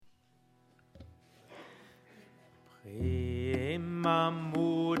Prema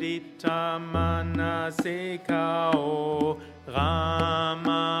mudita manasekao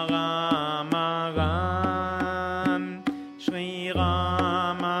Rama Rama Ram Shri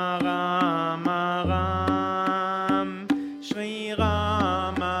Rama Rama Ram Shri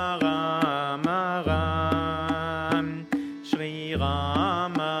Rama Rama Ram Shri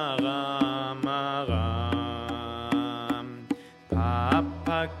Rama Rama Ram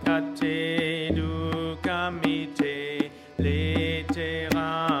Papakate Dukamite Lete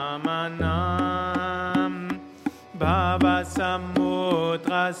Ramanam Bhava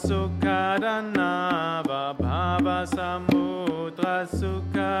Samudra Sukhadanava Bhava Samudra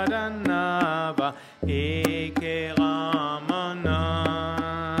Sukhadanava Eke Ramanam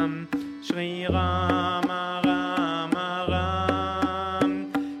Shri Rama Rama Ram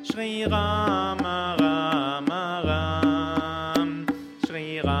Shri Rama Rama Ram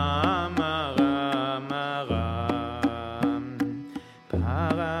Shri Rama Rama Ram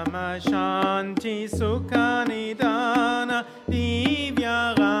Parama Shanti Sukha Nidana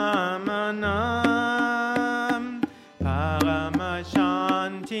Divya Ramanam Parama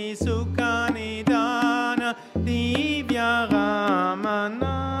Shanti Sukha Nidana Divya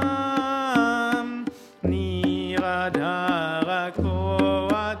Ramanam Niradhara Ko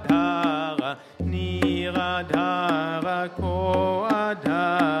Adhara Niradhara Ko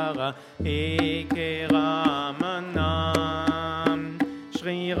Adhara Eke Ramanam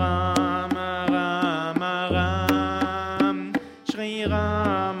Shri Rama Rama Ram Shri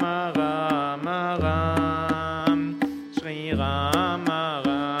Rama Rama Ram Shri Rama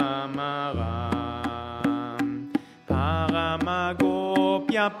Rama Ram Parama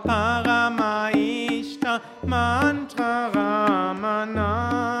Gopya Parama Ishta Mantra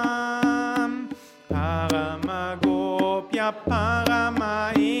Ramanam Parama Gopya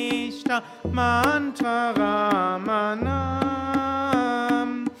Parama Ishta Mantra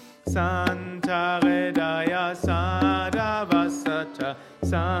Ramanam Santa Hridaya Sadavasata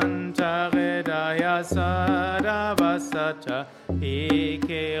Santa Hridaya Sadavasata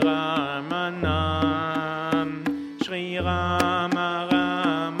Eke Ramanam Shri Rama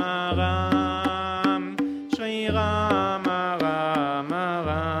Rama Ram Shri Rama Rama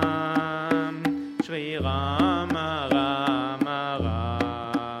Ram Shri Rama Rama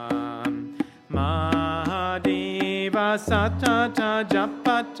Ram Mahadeva Satata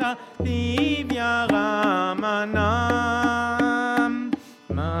Japata Divya Ramanam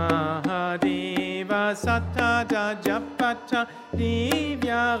Mahadeva Satata Japata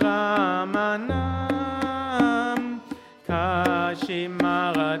Divya Ramanam Kashi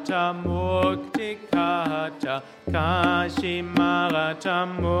Marata Mukti Kata Kashi Marata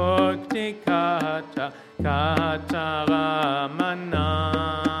Mukti Kata Kata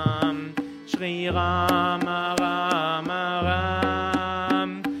Ramanam Shri Rama Rama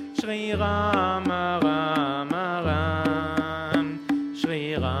Ram Shri Rama Rama Ram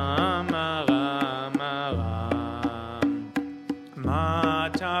Shri Rama Rama Ram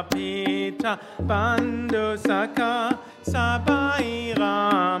Mata Pita Bandhu Sakha Sabai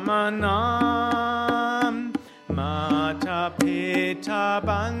Ramanam Mata Pita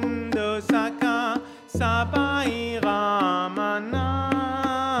Bandhu Sakha Sabai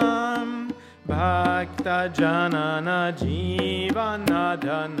Ramanam Bhakta Janana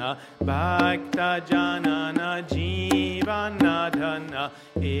Jivanadhana Bhakta Janana Jivanadhana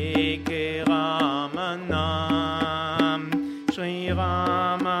Eke Ramanam Shri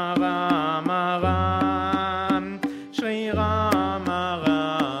Rama Rama Ram